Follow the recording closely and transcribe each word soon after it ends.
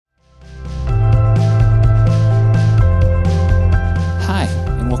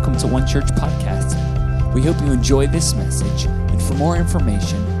One Church podcast. We hope you enjoy this message, and for more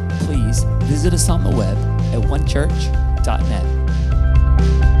information, please visit us on the web at onechurch.net.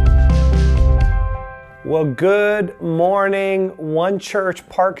 Well, good morning, One Church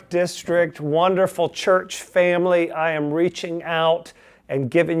Park District, wonderful church family. I am reaching out and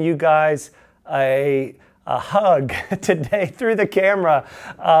giving you guys a hug today through the camera,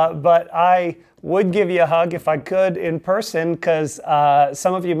 but I would give you a hug if I could in person, because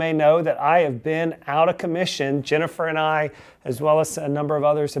some of you may know that I have been out of commission. Jennifer and I, as well as a number of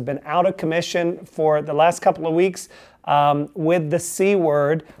others, have been out of commission for the last couple of weeks with the C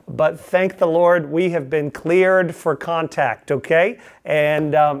word, but thank the Lord we have been cleared for contact, okay?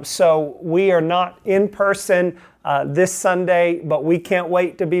 And so we are not in person this Sunday, but we can't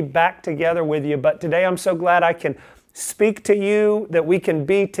wait to be back together with you. But today I'm so glad I can speak to you, that we can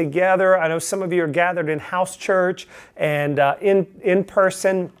be together. I know some of you are gathered in house church and in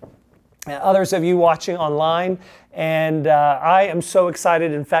person, others of you watching online. And I am so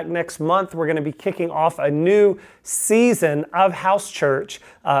excited. In fact, next month we're going to be kicking off a new season of house church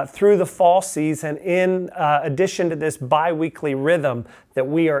through the fall season, in addition to this bi-weekly rhythm that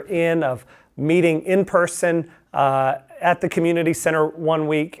we are in of meeting in person at the community center one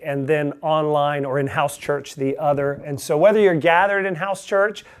week and then online or in house church the other. And so whether you're gathered in house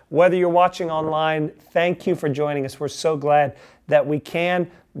church, whether you're watching online, thank you for joining us. We're so glad that we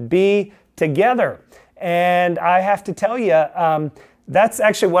can be together. And I have to tell you, that's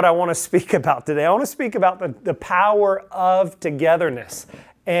actually what I want to speak about today. I want to speak about the power of togetherness.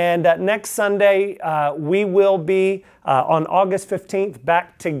 And next Sunday, we will be on August 15th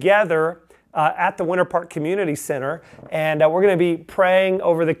back together at the Winter Park Community Center. And we're going to be praying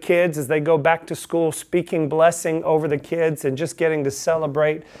over the kids as they go back to school, speaking blessing over the kids and just getting to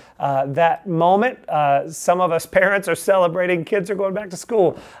celebrate that moment. Some of us parents are celebrating kids are going back to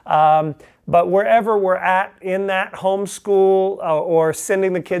school. But wherever we're at in that homeschool or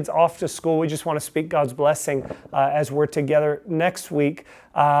sending the kids off to school, we just want to speak God's blessing as we're together next week.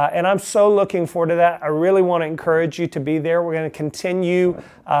 And I'm so looking forward to that. I really want to encourage you to be there. We're going to continue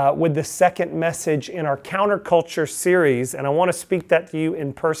with the second message in our counterculture series, and I want to speak that to you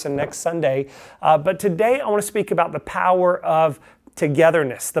in person next Sunday. But today I want to speak about the power of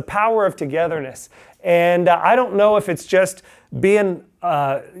togetherness, the power of togetherness. And I don't know if it's just being,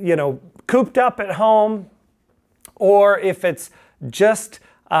 cooped up at home, or if it's just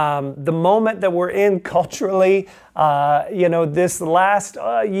the moment that we're in culturally, this last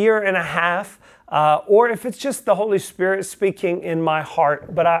year and a half, or if it's just the Holy Spirit speaking in my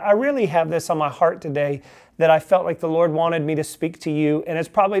heart. But I really have this on my heart today that I felt like the Lord wanted me to speak to you. And it's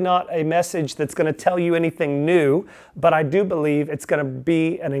probably not a message that's going to tell you anything new, but I do believe it's going to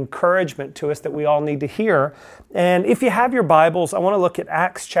be an encouragement to us that we all need to hear. And if you have your Bibles, I want to look at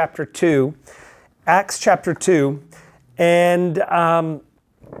Acts chapter 2. Acts chapter 2. And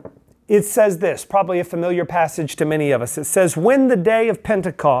it says this, probably a familiar passage to many of us. It says, "When the day of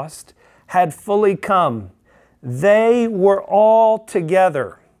Pentecost had fully come, they were all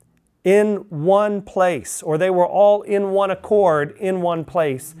together in one place," or they were all in one accord in one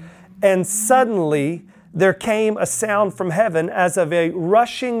place. "And suddenly there came a sound from heaven as of a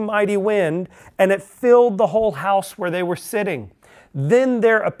rushing mighty wind, and it filled the whole house where they were sitting. Then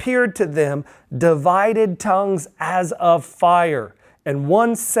there appeared to them divided tongues as of fire, and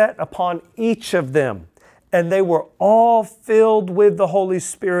one sat upon each of them. And they were all filled with the Holy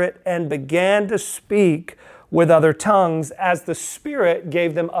Spirit and began to speak with other tongues as the Spirit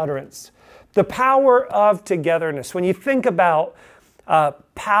gave them utterance." The power of togetherness. When you think about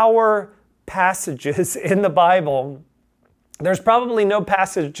power passages in the Bible, there's probably no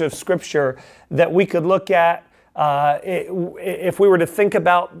passage of Scripture that we could look at if we were to think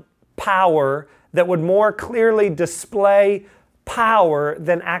about power that would more clearly display power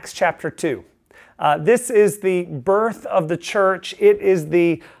than Acts chapter 2. This is the birth of the church. It is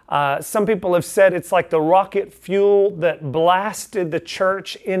some people have said it's like the rocket fuel that blasted the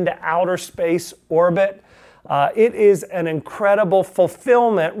church into outer space orbit. It is an incredible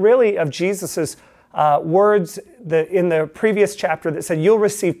fulfillment, really, of Jesus's words in the previous chapter that said, "You'll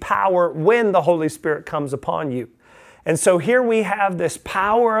receive power when the Holy Spirit comes upon you." And so here we have this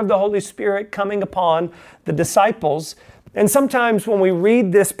power of the Holy Spirit coming upon the disciples. And sometimes when we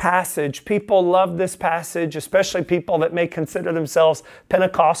read this passage, people love this passage, especially people that may consider themselves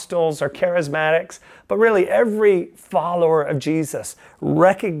Pentecostals or charismatics. But really, every follower of Jesus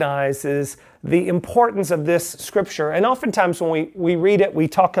recognizes the importance of this scripture. And oftentimes when we read it, we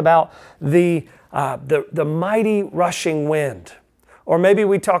talk about the mighty rushing wind. Or maybe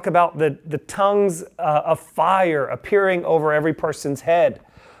we talk about the tongues of fire appearing over every person's head.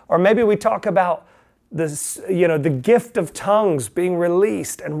 Or maybe we talk about this, the gift of tongues being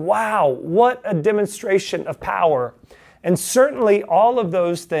released. And wow, what a demonstration of power. And certainly all of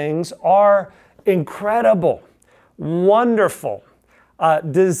those things are incredible, wonderful,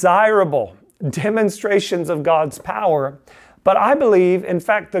 desirable demonstrations of God's power. But I believe, in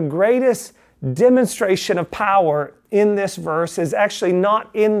fact, the greatest demonstration of power in this verse is actually not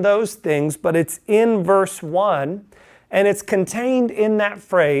in those things, but it's in verse 1. And it's contained in that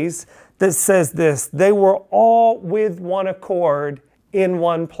phrase that says this: they were all with one accord in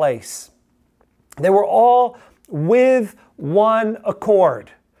one place. They were all with one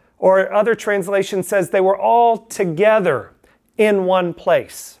accord. Or other translation says they were all together in one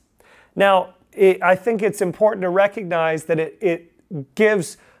place. Now, I think it's important to recognize that it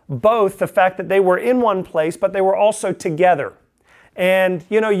gives both the fact that they were in one place, but they were also together. And,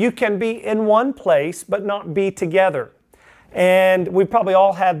 you can be in one place, but not be together. And we probably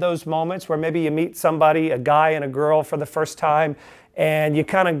all had those moments where maybe you meet somebody, a guy and a girl for the first time, and you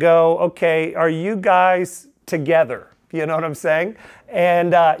kind of go, okay, are you guys together? You know what I'm saying?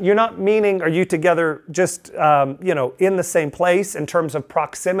 And you're not meaning, are you together just, in the same place in terms of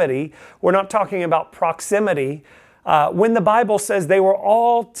proximity? We're not talking about proximity. When the Bible says they were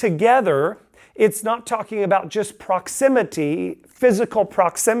all together, it's not talking about just proximity, physical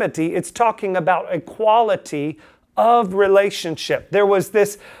proximity. It's talking about a quality of relationship. There was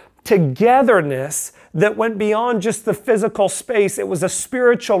this togetherness that went beyond just the physical space. It was a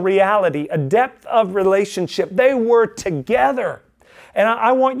spiritual reality, a depth of relationship. They were together. And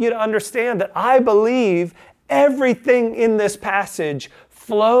I want you to understand that I believe everything in this passage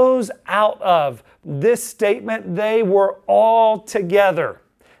flows out of this statement: they were all together.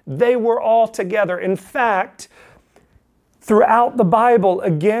 They were all together. In fact, throughout the Bible,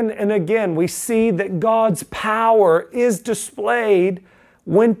 again and again, we see that God's power is displayed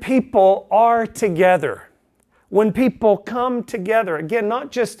when people are together. When people come together. Again,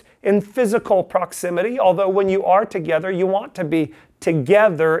 not just in physical proximity, although when you are together, you want to be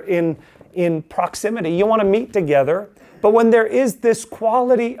together in proximity. You want to meet together. But when there is this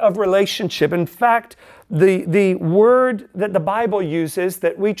quality of relationship, in fact, the word that the Bible uses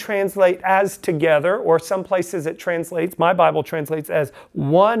that we translate as together, or some places it translates, my Bible translates as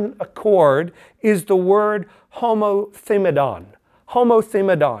one accord, is the word homothimadon.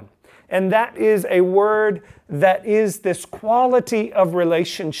 Homothimadon. And that is a word that is this quality of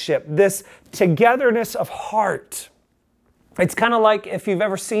relationship, this togetherness of heart. It's kind of like if you've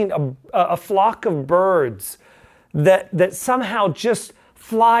ever seen a flock of birds that somehow just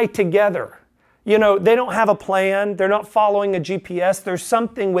fly together. They don't have a plan. They're not following a GPS. There's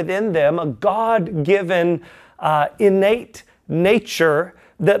something within them, a God-given innate nature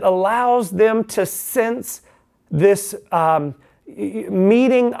that allows them to sense this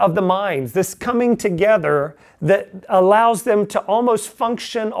meeting of the minds, this coming together that allows them to almost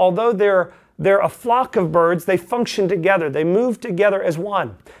function, although they're a flock of birds, they function together. They move together as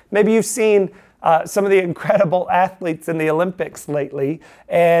one. Maybe you've seen some of the incredible athletes in the Olympics lately,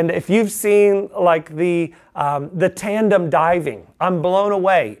 and if you've seen like the tandem diving, I'm blown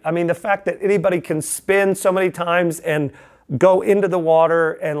away. I mean, the fact that anybody can spin so many times and go into the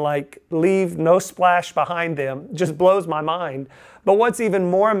water and like leave no splash behind them just blows my mind. But what's even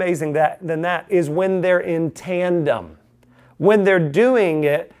more amazing than that is when they're in tandem, when they're doing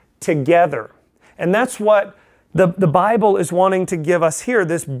it together. And that's what the Bible is wanting to give us here,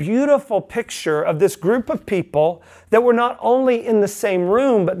 this beautiful picture of this group of people that were not only in the same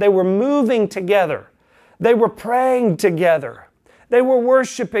room, but they were moving together. They were praying together. They were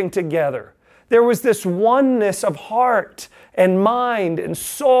worshiping together. There was this oneness of heart and mind and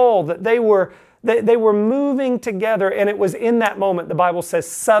soul that they were moving together. And it was in that moment, the Bible says,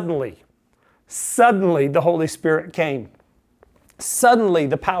 suddenly the Holy Spirit came. Suddenly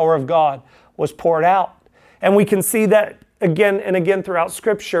the power of God was poured out. And we can see that again and again throughout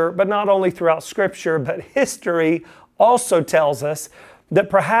Scripture, but not only throughout Scripture, but history also tells us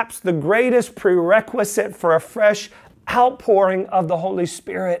that perhaps the greatest prerequisite for a fresh outpouring of the Holy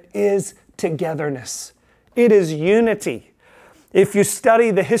Spirit is togetherness. It is unity. If you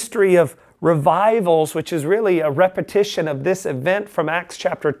study the history of revivals, which is really a repetition of this event from Acts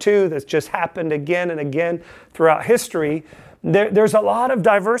chapter 2 that's just happened again and again throughout history, there's a lot of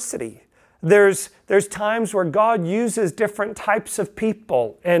diversity. There's times where God uses different types of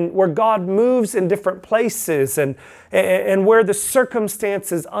people and where God moves in different places and where the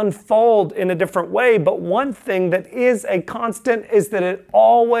circumstances unfold in a different way. But one thing that is a constant is that it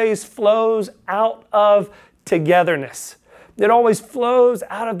always flows out of togetherness. It always flows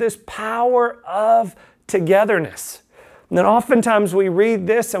out of this power of togetherness. And then oftentimes we read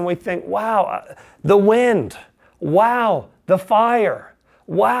this and we think, wow, the wind, wow, the fire,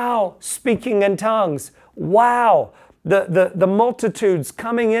 wow, speaking in tongues, wow, the multitudes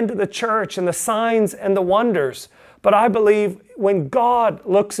coming into the church and the signs and the wonders. But I believe when God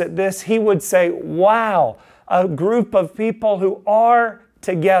looks at this, He would say, wow, a group of people who are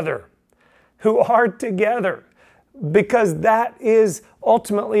together, because that is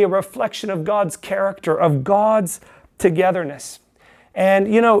ultimately a reflection of God's character, of God's togetherness. And,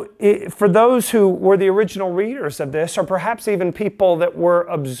 for those who were the original readers of this, or perhaps even people that were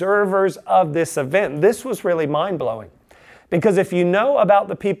observers of this event, this was really mind-blowing. Because if you know about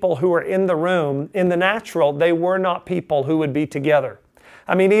the people who were in the room, in the natural, they were not people who would be together.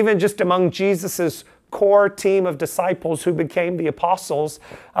 I mean, even just among Jesus's core team of disciples who became the apostles,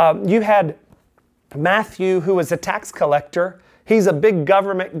 you had Matthew, who was a tax collector. He's a big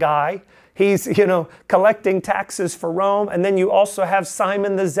government guy. He's, collecting taxes for Rome. And then you also have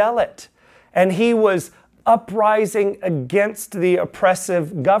Simon the Zealot. And he was uprising against the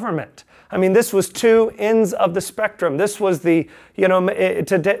oppressive government. I mean, this was two ends of the spectrum. This was the,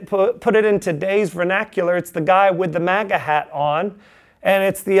 to put it in today's vernacular, it's the guy with the MAGA hat on, and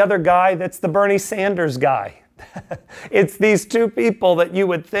it's the other guy that's the Bernie Sanders guy. It's these two people that you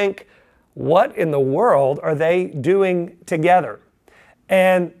would think, what in the world are they doing together?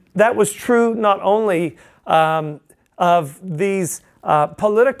 And that was true not only of these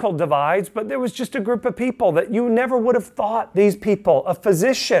political divides, but there was just a group of people that you never would have thought these people, a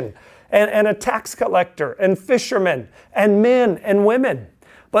physician and a tax collector and fishermen and men and women.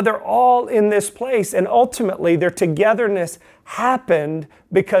 But they're all in this place, and ultimately their togetherness happened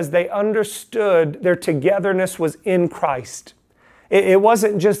because they understood their togetherness was in Christ. It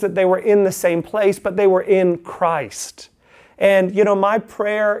wasn't just that they were in the same place, but they were in Christ. And, my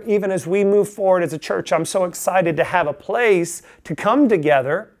prayer, even as we move forward as a church, I'm so excited to have a place to come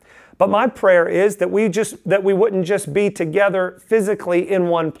together. But my prayer is that we wouldn't just be together physically in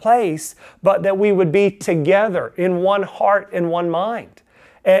one place, but that we would be together in one heart and one mind.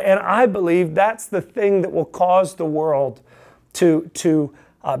 And I believe that's the thing that will cause the world to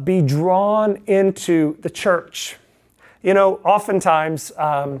be drawn into the church. Oftentimes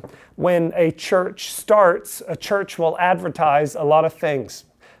when a church starts, a church will advertise a lot of things.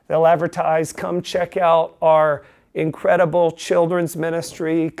 They'll advertise, come check out our incredible children's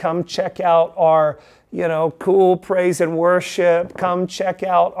ministry. Come check out our, cool praise and worship. Come check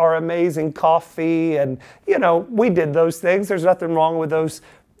out our amazing coffee. And, we did those things. There's nothing wrong with those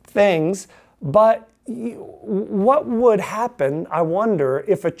things. But what would happen, I wonder,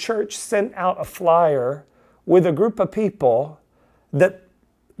 if a church sent out a flyer with a group of people that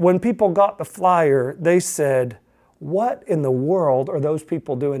when people got the flyer, they said, what in the world are those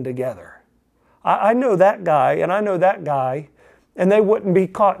people doing together? I know that guy and I know that guy, and they wouldn't be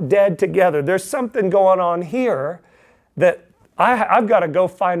caught dead together. There's something going on here that I've got to go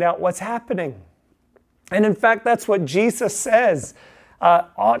find out what's happening. And in fact, that's what Jesus says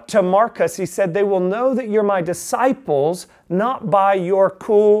to Marcus. He said, they will know that you're my disciples, not by your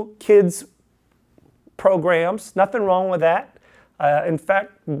cool kids programs. Nothing wrong with that. In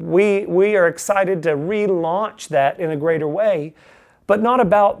fact, we are excited to relaunch that in a greater way, but not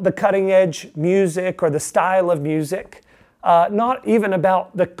about the cutting edge music or the style of music, not even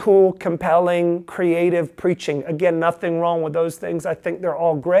about the cool, compelling, creative preaching. Again, nothing wrong with those things. I think they're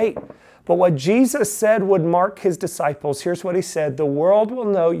all great. But what Jesus said would mark his disciples. Here's what he said: the world will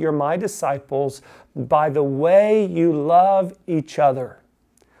know you're my disciples by the way you love each other.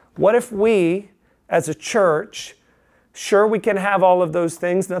 What if we, as a church, sure, we can have all of those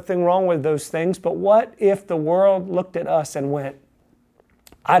things, nothing wrong with those things, but what if the world looked at us and went,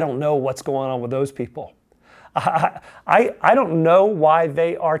 I don't know what's going on with those people. I don't know why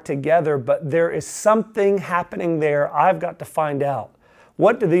they are together, but there is something happening there. I've got to find out.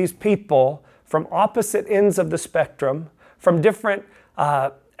 What do these people from opposite ends of the spectrum, from different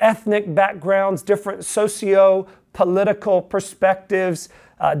ethnic backgrounds, different socio-political perspectives,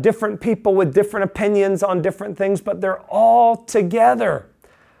 different people with different opinions on different things, but they're all together.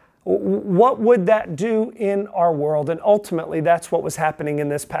 What would that do in our world? And ultimately, that's what was happening in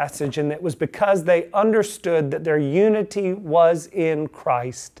this passage, and it was because they understood that their unity was in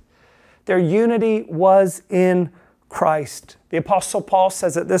Christ. Their unity was in Christ. The Apostle Paul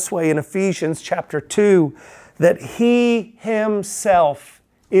says it this way in Ephesians chapter 2, that He Himself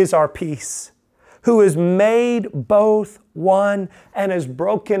is our peace, who has made both one and has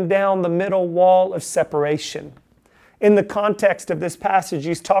broken down the middle wall of separation. In the context of this passage,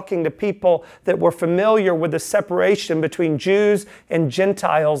 he's talking to people that were familiar with the separation between Jews and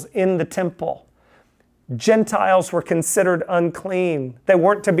Gentiles in the temple. Gentiles were considered unclean. They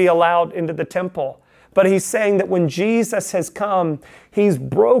weren't to be allowed into the temple. But he's saying that when Jesus has come, he's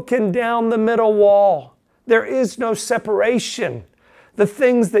broken down the middle wall. There is no separation. The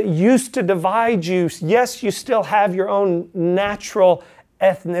things that used to divide you, yes, you still have your own natural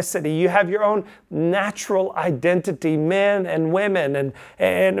ethnicity. You have your own natural identity, men and women,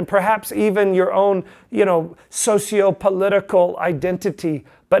 and perhaps even your own, socio-political identity.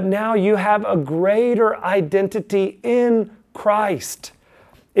 But now you have a greater identity in Christ.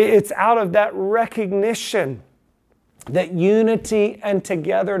 It's out of that recognition that unity and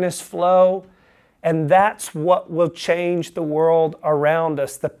togetherness flow, and that's what will change the world around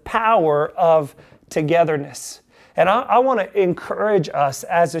us, the power of togetherness. And I want to encourage us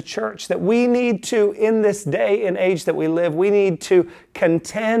as a church that we need to, in this day and age that we live, we need to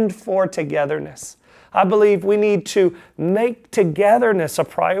contend for togetherness. I believe we need to make togetherness a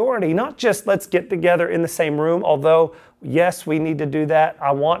priority, not just let's get together in the same room, although yes, we need to do that.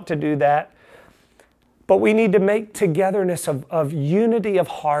 I want to do that. But we need to make togetherness of unity of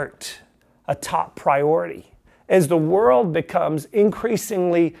heart a top priority. As the world becomes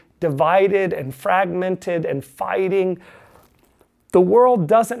increasingly divided and fragmented and fighting, the world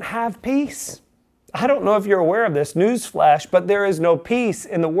doesn't have peace. I don't know if you're aware of this, newsflash, but there is no peace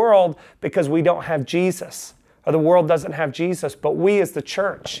in the world because we don't have Jesus, or the world doesn't have Jesus. But we as the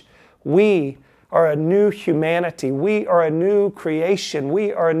church, we are a new humanity. We are a new creation.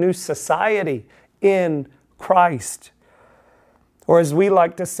 We are a new society in Christ. Or as we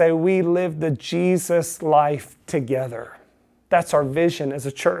like to say, we live the Jesus life together. That's our vision as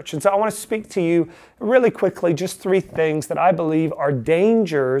a church. And so I want to speak to you really quickly, just 3 things that I believe are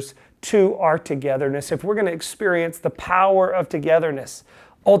dangers to our togetherness. If we're going to experience the power of togetherness,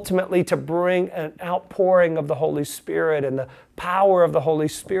 ultimately to bring an outpouring of the Holy Spirit and the power of the Holy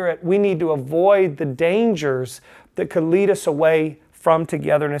Spirit, we need to avoid the dangers that could lead us away from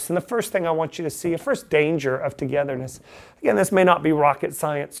togetherness. And the first thing I want you to see, a first danger of togetherness. Again, this may not be rocket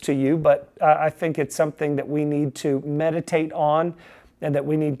science to you, but I think it's something that we need to meditate on and that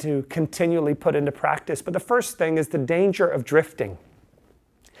we need to continually put into practice. But the first thing is the danger of drifting.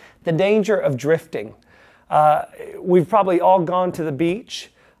 The danger of drifting. We've probably all gone to the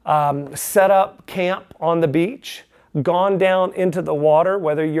beach, set up camp on the beach, gone down into the water,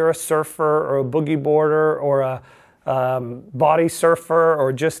 whether you're a surfer or a boogie boarder or a body surfer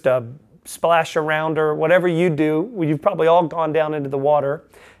or just a splash arounder, whatever you do, you've probably all gone down into the water.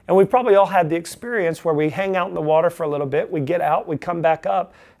 And we've probably all had the experience where we hang out in the water for a little bit, we get out, we come back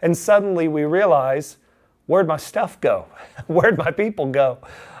up, and suddenly we realize, where'd my stuff go? Where'd my people go?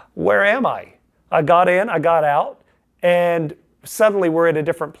 Where am I? I got in, I got out, and suddenly we're in a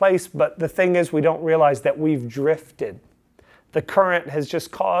different place. But the thing is, we don't realize that we've drifted. The current has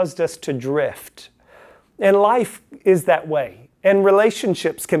just caused us to drift. And life is that way. And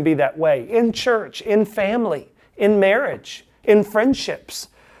relationships can be that way. In church, in family, in marriage, in friendships.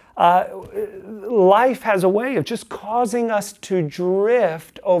 Life has a way of just causing us to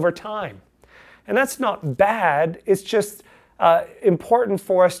drift over time. And that's not bad. It's just important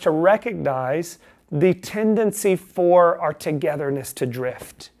for us to recognize the tendency for our togetherness to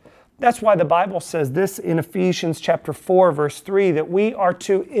drift. That's why the Bible says this in Ephesians chapter 4, verse 3, that we are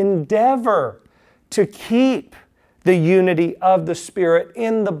to endeavor to keep the unity of the Spirit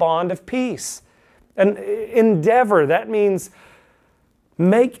in the bond of peace. And endeavor, that means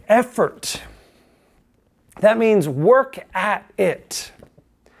make effort. That means work at it.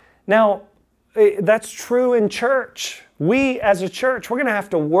 Now, that's true in church. We as a church, we're going to have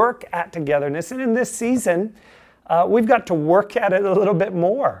to work at togetherness. And in this season, we've got to work at it a little bit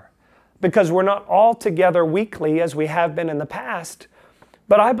more because we're not all together weekly as we have been in the past.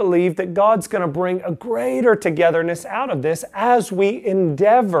 But I believe that God's going to bring a greater togetherness out of this as we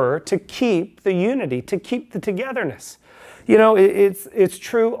endeavor to keep the unity, to keep the togetherness. You know, it's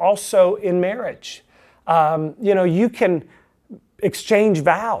true also in marriage. You can exchange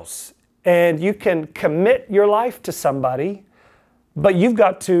vows and you can commit your life to somebody, but you've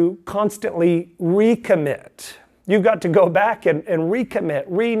got to constantly recommit. You've got to go back and recommit,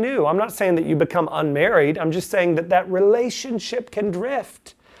 renew. I'm not saying that you become unmarried. I'm just saying that relationship can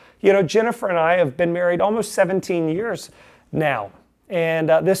drift. You know, Jennifer and I have been married almost 17 years now. And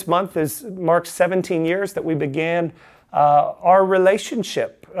this month marks 17 years that we began our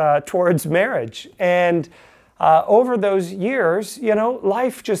relationship towards marriage. And over those years,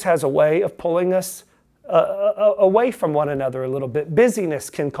 life just has a way of pulling us away from one another a little bit. Busyness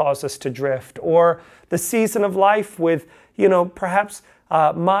can cause us to drift, or the season of life with, perhaps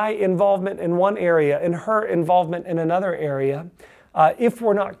my involvement in one area and her involvement in another area. if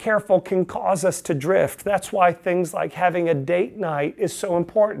we're not careful, can cause us to drift. That's why things like having a date night is so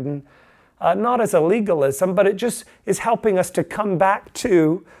important, not as a legalism, but it just is helping us to come back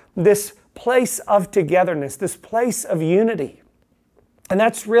to this place of togetherness, this place of unity. And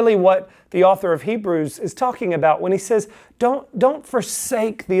that's really what the author of Hebrews is talking about when he says, don't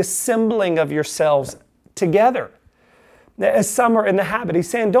forsake the assembling of yourselves together. As some are in the habit, he's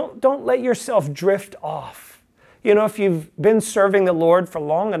saying, don't let yourself drift off. You know, if you've been serving the Lord for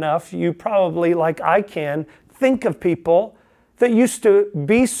long enough, you probably, like I can, think of people that used to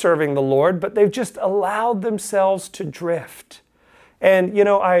be serving the Lord, but they've just allowed themselves to drift. And, you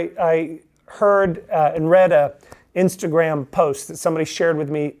know, I heard and read a Instagram post that somebody shared with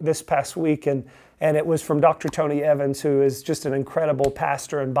me this past week, and it was from Dr. Tony Evans, who is just an incredible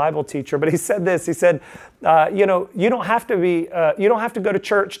pastor and Bible teacher. But he said this. He said, you don't have to go to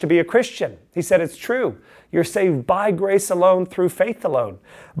church to be a Christian. He said it's true. You're saved by grace alone through faith alone.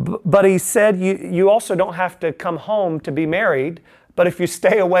 But he said you also don't have to come home to be married. But if you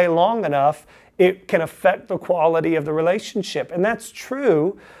stay away long enough, it can affect the quality of the relationship. And that's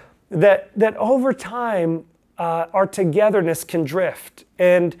true. That over time, our togetherness can drift.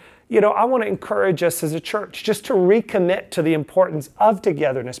 And, you know, I want to encourage us as a church just to recommit to the importance of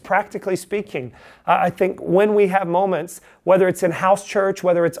togetherness. Practically speaking, I think when we have moments, whether it's in house church,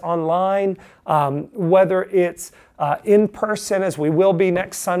 whether it's online, whether it's in person, as we will be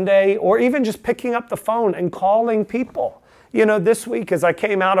next Sunday, or even just picking up the phone and calling people. You know, this week as I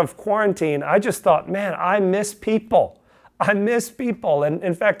came out of quarantine, I just thought, man, I miss people. I miss people. And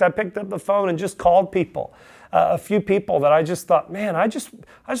in fact, I picked up the phone and just called people. A few people that I just thought, man, I just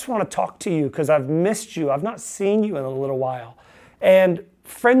want to talk to you because I've missed you. I've not seen you in a little while. And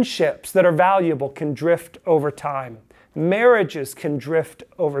friendships that are valuable can drift over time. Marriages can drift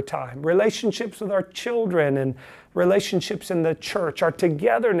over time. Relationships with our children and relationships in the church, our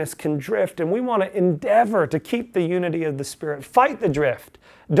togetherness can drift. And we want to endeavor to keep the unity of the Spirit. Fight the drift.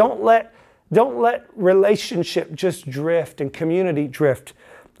 Don't let relationship just drift and community drift.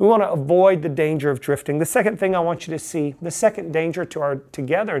 We want to avoid the danger of drifting. The second thing I want you to see, the second danger to our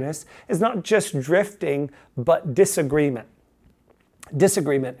togetherness is not just drifting, but disagreement.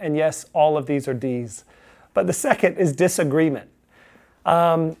 Disagreement, and yes, all of these are D's. But the second is disagreement.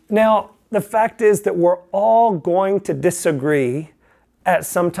 Now, the fact is that we're all going to disagree at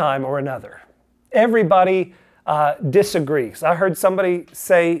some time or another. Everybody disagrees. I heard somebody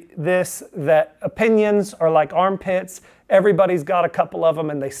say this, that opinions are like armpits. Everybody's got a couple of them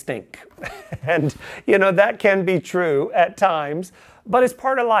and they stink. And, you know, that can be true at times, but it's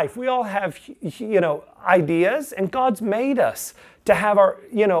part of life. We all have, ideas, and God's made us to have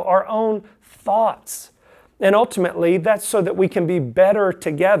our own thoughts. And ultimately, that's so that we can be better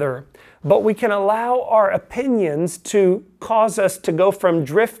together, but we can allow our opinions to cause us to go from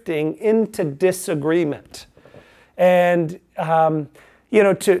drifting into disagreement. And,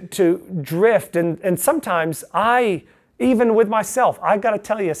 to drift. And sometimes even with myself, I got to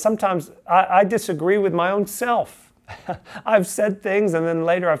tell you, sometimes I disagree with my own self. I've said things and then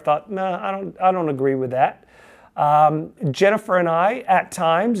later I've thought, no, I don't agree with that. Jennifer and I, at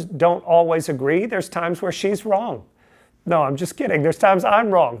times, don't always agree. There's times where she's wrong. No, I'm just kidding. There's times I'm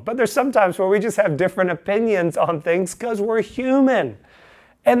wrong. But there's some times where we just have different opinions on things because we're human.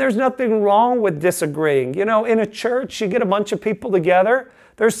 And there's nothing wrong with disagreeing. You know, in a church, you get a bunch of people together.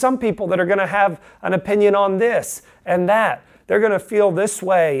 There's some people that are going to have an opinion on this and that. They're going to feel this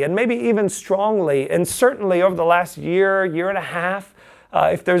way, and maybe even strongly. And certainly over the last year and a half,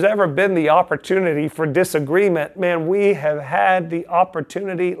 if there's ever been the opportunity for disagreement, man, we have had the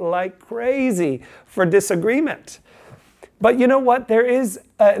opportunity like crazy for disagreement. But you know what? There is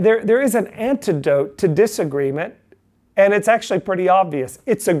an antidote to disagreement, and it's actually pretty obvious.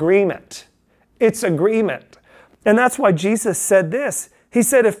 It's agreement. It's agreement. And that's why Jesus said this. He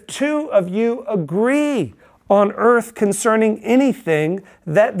said, if two of you agree on earth concerning anything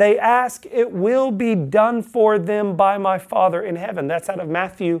that they ask, it will be done for them by my Father in heaven. That's out of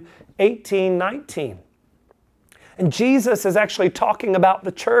Matthew 18:19. And Jesus is actually talking about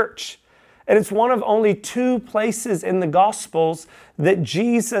the church. And it's one of only two places in the Gospels that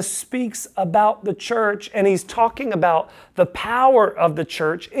Jesus speaks about the church, and he's talking about the power of the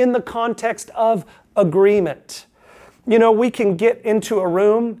church in the context of agreement. You know, we can get into a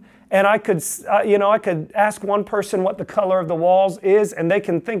room and I could ask one person what the color of the walls is, and they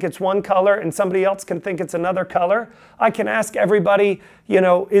can think it's one color, and somebody else can think it's another color. I can ask everybody,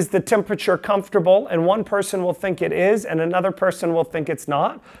 is the temperature comfortable? And one person will think it is, and another person will think it's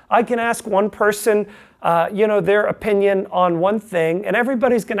not. I can ask one person, their opinion on one thing, and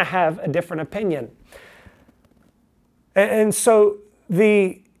everybody's going to have a different opinion. And so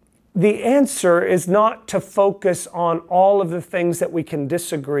the answer is not to focus on all of the things that we can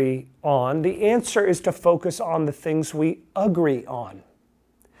disagree on. The answer is to focus on the things we agree on.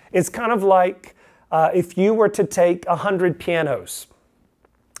 It's kind of like if you were to take 100 pianos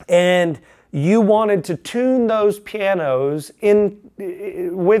and you wanted to tune those pianos in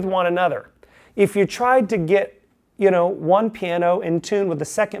with one another. If you tried to get, one piano in tune with the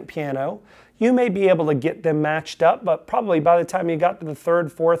second piano, you may be able to get them matched up, but probably by the time you got to the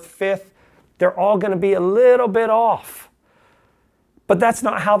third, fourth, fifth, they're all going to be a little bit off. But that's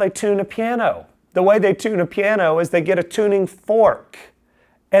not how they tune a piano. The way they tune a piano is they get a tuning fork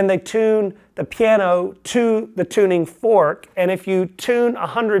and they tune the piano to the tuning fork. And if you tune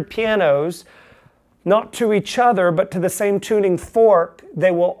 100 pianos, not to each other, but to the same tuning fork, they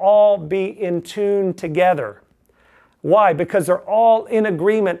will all be in tune together. Why? Because they're all in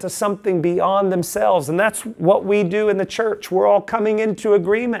agreement to something beyond themselves. And that's what we do in the church. We're all coming into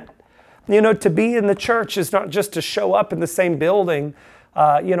agreement. To be in the church is not just to show up in the same building,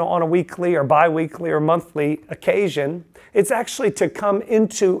 on a weekly or bi-weekly or monthly occasion. It's actually to come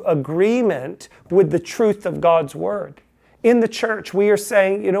into agreement with the truth of God's word. In the church, we are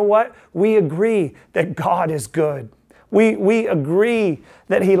saying, you know what? We agree that God is good. We agree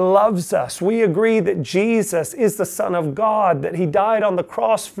that He loves us. We agree that Jesus is the Son of God, that He died on the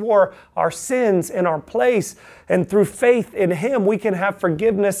cross for our sins in our place. And through faith in Him, we can have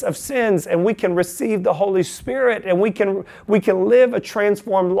forgiveness of sins and we can receive the Holy Spirit and we can live a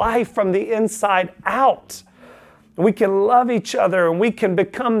transformed life from the inside out. We can love each other and we can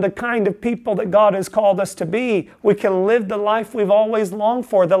become the kind of people that God has called us to be. We can live the life we've always longed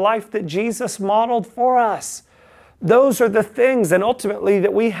for, the life that Jesus modeled for us. Those are the things, and ultimately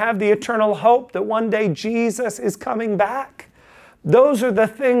that we have the eternal hope that one day Jesus is coming back. Those are the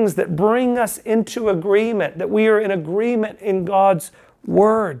things that bring us into agreement, that we are in agreement in God's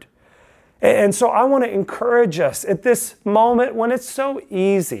Word. And so I want to encourage us at this moment when it's so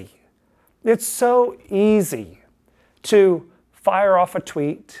easy to fire off a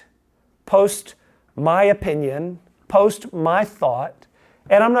tweet, post my opinion, post my thought.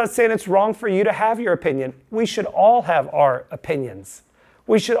 And I'm not saying it's wrong for you to have your opinion. We should all have our opinions.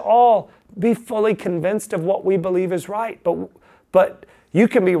 We should all be fully convinced of what we believe is right. But you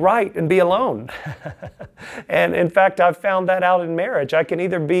can be right and be alone. And in fact, I've found that out in marriage. I can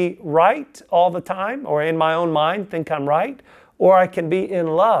either be right all the time or in my own mind think I'm right, or I can be in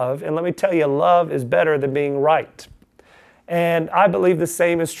love. And let me tell you, love is better than being right. And I believe the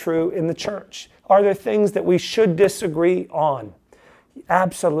same is true in the church. Are there things that we should disagree on?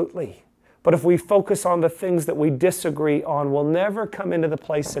 Absolutely. But if we focus on the things that we disagree on, we'll never come into the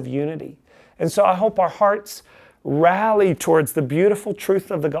place of unity. And so I hope our hearts rally towards the beautiful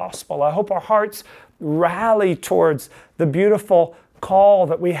truth of the gospel. I hope our hearts rally towards the beautiful call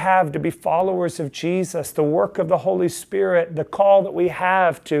that we have to be followers of Jesus, the work of the Holy Spirit, the call that we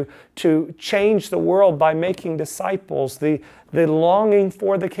have to change the world by making disciples, the longing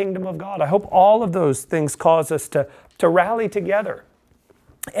for the kingdom of God. I hope all of those things cause us to rally together.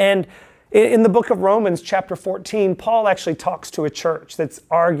 And in the book of Romans, chapter 14, Paul actually talks to a church that's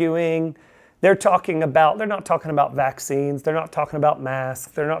arguing. They're not talking about vaccines. They're not talking about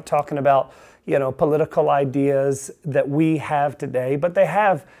masks. They're not talking about, political ideas that we have today, but they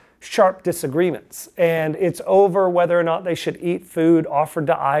have sharp disagreements. And it's over whether or not they should eat food offered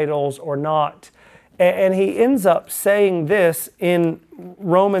to idols or not. And he ends up saying this in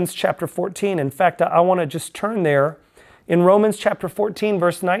Romans chapter 14. In fact, I want to just turn there. In Romans chapter 14,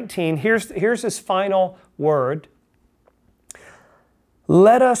 verse 19, here's his final word.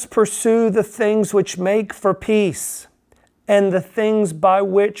 Let us pursue the things which make for peace, and the things by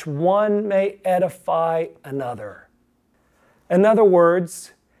which one may edify another. In other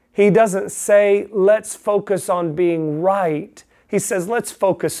words, he doesn't say, let's focus on being right. He says, let's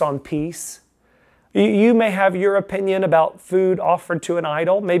focus on peace. You may have your opinion about food offered to an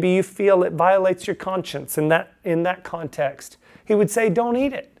idol. Maybe you feel it violates your conscience in that context. He would say, don't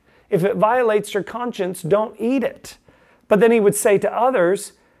eat it. If it violates your conscience, don't eat it. But then he would say to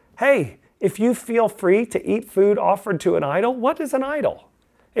others, hey, if you feel free to eat food offered to an idol, what is an idol?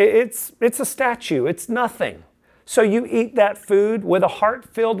 It's a statue. It's nothing. So you eat that food with a heart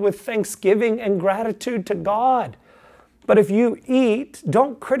filled with thanksgiving and gratitude to God. But if you eat,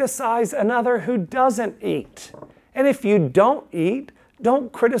 don't criticize another who doesn't eat. And if you don't eat,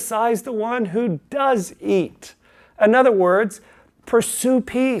 don't criticize the one who does eat. In other words, pursue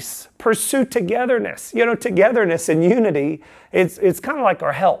peace, pursue togetherness. Togetherness and unity, it's kind of like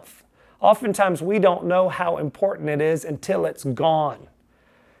our health. Oftentimes we don't know how important it is until it's gone.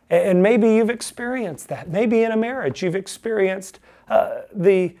 And maybe you've experienced that. Maybe in a marriage you've experienced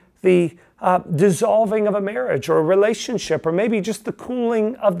the dissolving of a marriage or a relationship, or maybe just the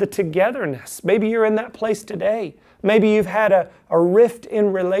cooling of the togetherness. Maybe you're in that place today. Maybe you've had a rift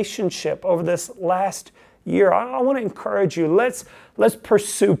in relationship over this last year. I want to encourage you, let's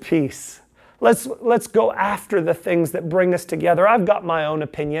pursue peace. Let's go after the things that bring us together. I've got my own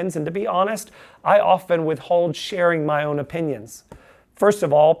opinions, and to be honest, I often withhold sharing my own opinions. First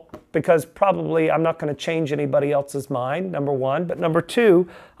of all, because probably I'm not going to change anybody else's mind, number one. But number two,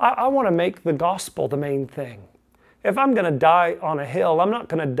 I want to make the gospel the main thing. If I'm going to die on a hill, I'm not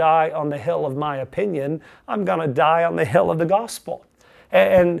going to die on the hill of my opinion. I'm going to die on the hill of the gospel.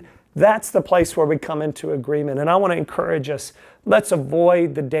 And that's the place where we come into agreement. And I want to encourage us, let's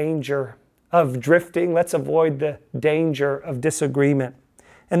avoid the danger of drifting. Let's avoid the danger of disagreement.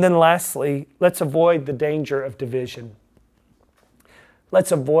 And then lastly, let's avoid the danger of division.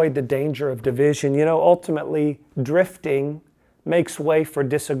 Let's avoid the danger of division. You know, ultimately, drifting makes way for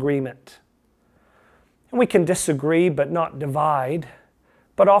disagreement. And we can disagree but not divide.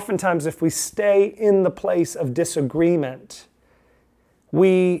 But oftentimes, if we stay in the place of disagreement,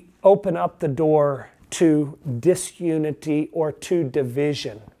 we open up the door to disunity or to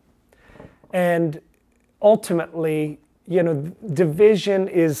division. And ultimately, you know, division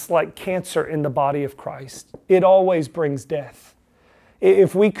is like cancer in the body of Christ. It always brings death.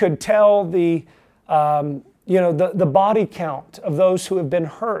 If we could tell the body count of those who have been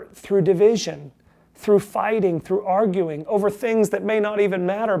hurt through division, through fighting, through arguing over things that may not even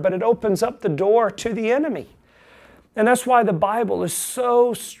matter, but it opens up the door to the enemy. And that's why the Bible is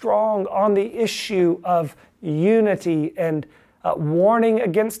so strong on the issue of unity and warning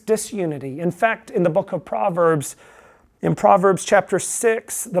against disunity. In fact, in the book of Proverbs, in Proverbs chapter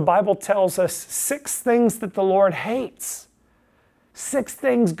 6, the Bible tells us 6 things that the Lord hates. 6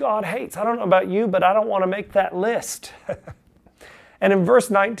 things God hates. I don't know about you, but I don't want to make that list. And in verse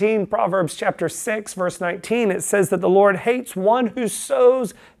 19, Proverbs chapter 6, verse 19, it says that the Lord hates one who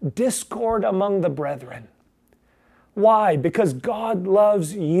sows discord among the brethren. Why? Because God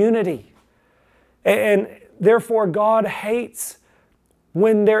loves unity. And therefore, God hates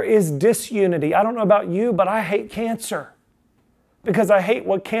when there is disunity. I don't know about you, but I hate cancer because I hate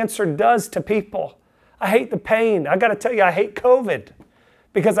what cancer does to people. I hate the pain. I got to tell you, I hate COVID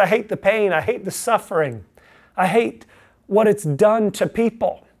because I hate the pain. I hate the suffering. I hate what it's done to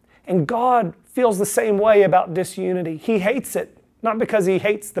people. And God feels the same way about disunity. He hates it, not because He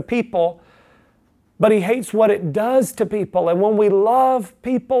hates the people, but He hates what it does to people. And when we love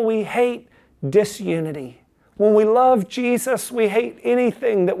people, we hate disunity. When we love Jesus, we hate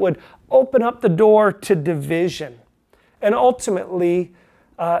anything that would open up the door to division. And ultimately,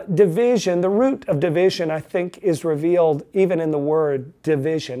 division, the root of division, I think, is revealed even in the word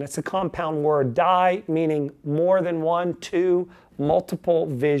division. It's a compound word. Di meaning more than one, two, multiple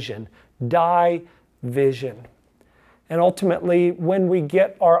vision. Division. And ultimately, when we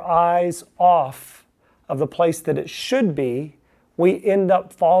get our eyes off of the place that it should be, we end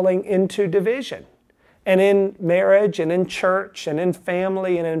up falling into division. And in marriage and in church and in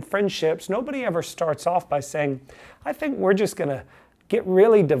family and in friendships, nobody ever starts off by saying, I think we're just going to get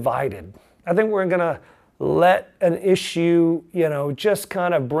really divided. I think we're going to let an issue, just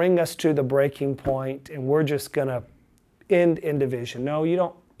kind of bring us to the breaking point, and we're just going to end in division. No, you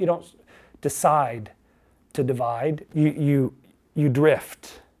don't decide to divide. You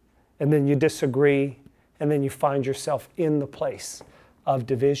drift, and then you disagree, and then you find yourself in the place of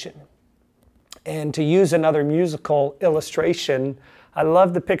division. And to use another musical illustration, I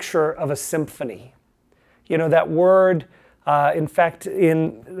love the picture of a symphony. That word, in fact,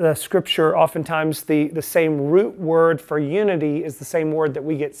 in the scripture, oftentimes the same root word for unity is the same word that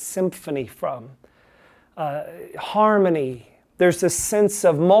we get symphony from. Harmony. There's this sense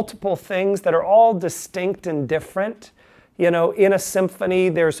of multiple things that are all distinct and different. In a symphony,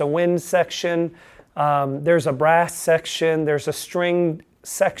 there's a wind section, there's a brass section, there's a string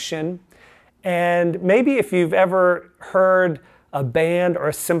section. And maybe if you've ever heard a band or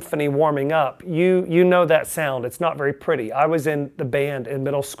a symphony warming up, you know that sound. It's not very pretty. I was in the band in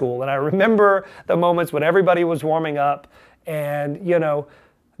middle school, and I remember the moments when everybody was warming up, and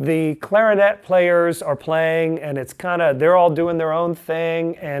the clarinet players are playing, and it's they're all doing their own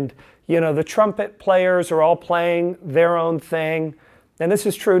thing, and the trumpet players are all playing their own thing. And this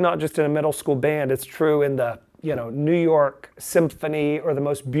is true not just in a middle school band, it's true in the New York Symphony or the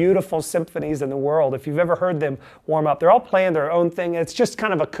most beautiful symphonies in the world. If you've ever heard them warm up, they're all playing their own thing. It's just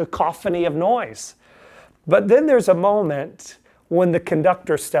kind of a cacophony of noise. But then there's a moment when the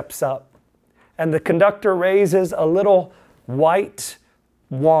conductor steps up, and the conductor raises a little white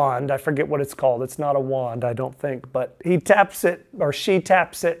wand. I forget what it's called. It's not a wand, I don't think. But he taps it, or she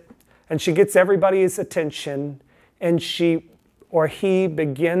taps it, and she gets everybody's attention, and she or he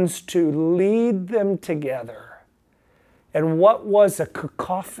begins to lead them together. And what was a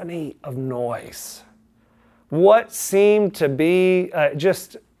cacophony of noise? What seemed to be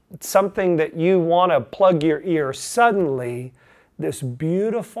just something that you want to plug your ear, suddenly this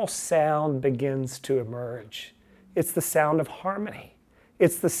beautiful sound begins to emerge. It's the sound of harmony.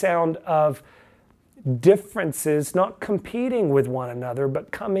 It's the sound of differences not competing with one another,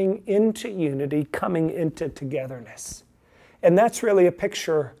 but coming into unity, coming into togetherness. And that's really a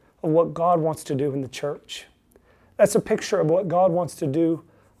picture of what God wants to do in the church. That's a picture of what God wants to do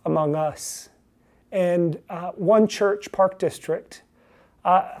among us. And One Church Park District,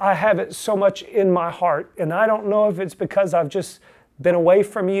 I have it so much in my heart, and I don't know if it's because I've just been away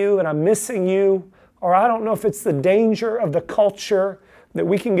from you and I'm missing you, or I don't know if it's the danger of the culture that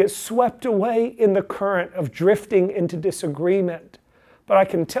we can get swept away in the current of drifting into disagreement. But I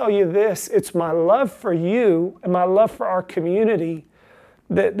can tell you this, it's my love for you and my love for our community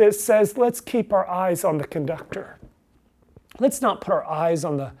that says, let's keep our eyes on the conductor. Let's not put our eyes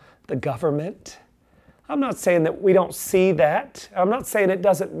on the government. I'm not saying that we don't see that. I'm not saying it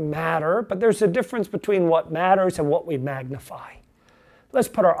doesn't matter, but there's a difference between what matters and what we magnify. Let's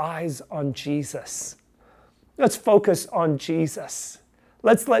put our eyes on Jesus. Let's focus on Jesus.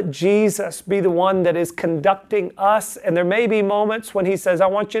 Let's let Jesus be the one that is conducting us. And there may be moments when he says, I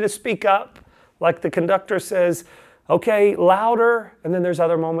want you to speak up. Like the conductor says, okay, louder. And then there's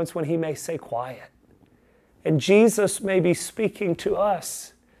other moments when he may say quiet. And Jesus may be speaking to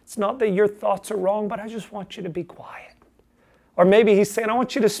us. It's not that your thoughts are wrong, but I just want you to be quiet. Or maybe he's saying, I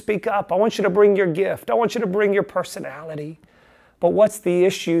want you to speak up. I want you to bring your gift. I want you to bring your personality. But what's the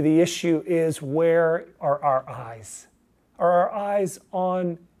issue? The issue is, where are our eyes? Are our eyes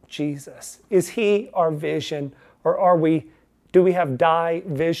on Jesus? Is he our vision? Or do we have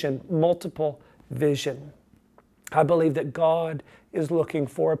vision, multiple vision? I believe that God is looking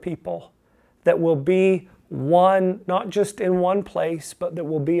for a people that will be one, not just in one place, but that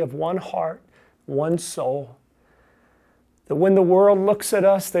will be of one heart, one soul. That when the world looks at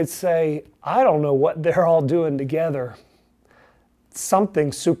us, they'd say, I don't know what they're all doing together.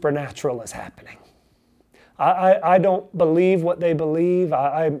 Something supernatural is happening. I don't believe what they believe.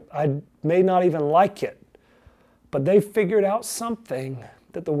 I may not even like it. But they've figured out something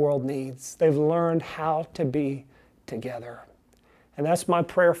that the world needs. They've learned how to be together. And that's my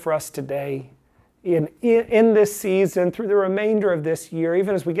prayer for us today. In this season, through the remainder of this year,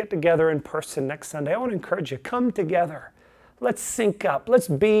 even as we get together in person next Sunday, I want to encourage you, come together. Let's sync up. Let's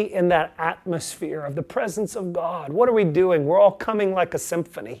be in that atmosphere of the presence of God. What are we doing? We're all coming like a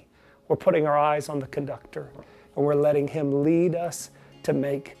symphony. We're putting our eyes on the conductor, and we're letting him lead us to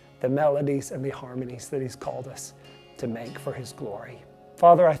make the melodies and the harmonies that he's called us to make for his glory.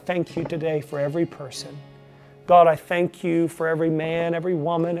 Father, I thank you today for every person. God, I thank you for every man, every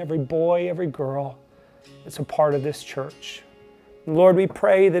woman, every boy, every girl that's a part of this church. And Lord, we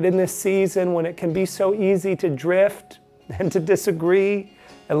pray that in this season when it can be so easy to drift and to disagree,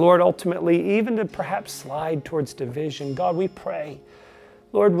 and Lord, ultimately even to perhaps slide towards division, God, we pray,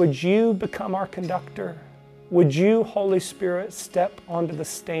 Lord, would you become our conductor? Would you, Holy Spirit, step onto the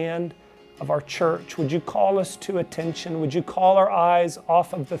stand of our church? Would you call us to attention? Would you call our eyes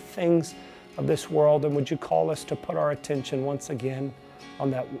off of the things of this world? And would you call us to put our attention once again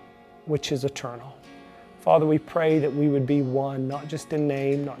on that which is eternal? Father, we pray that we would be one, not just in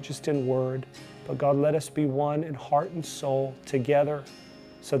name, not just in word, but God, let us be one in heart and soul together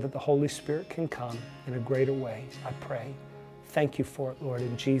so that the Holy Spirit can come in a greater way, I pray. Thank you for it, Lord,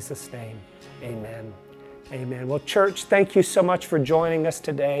 in Jesus' name, amen. Amen. Well, church, thank you so much for joining us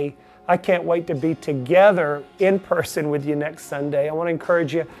today. I can't wait to be together in person with you next Sunday. I want to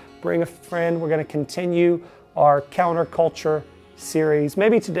encourage you, bring a friend. We're going to continue our counterculture series.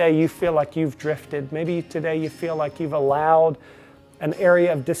 Maybe today you feel like you've drifted. Maybe today you feel like you've allowed an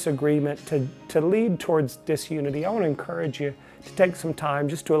area of disagreement to lead towards disunity. I want to encourage you to take some time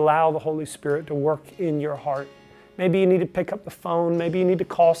just to allow the Holy Spirit to work in your heart. Maybe you need to pick up the phone. Maybe you need to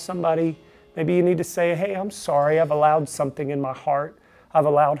call somebody. Maybe you need to say, hey, I'm sorry. I've allowed something in my heart. I've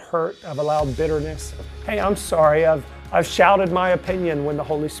allowed hurt. I've allowed bitterness. Hey, I'm sorry. I've shouted my opinion when the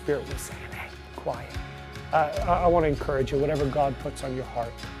Holy Spirit was saying, hey, quiet. I want to encourage you, whatever God puts on your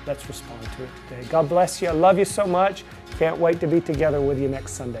heart, let's respond to it today. God bless you. I love you so much. Can't wait to be together with you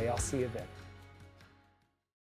next Sunday. I'll see you then.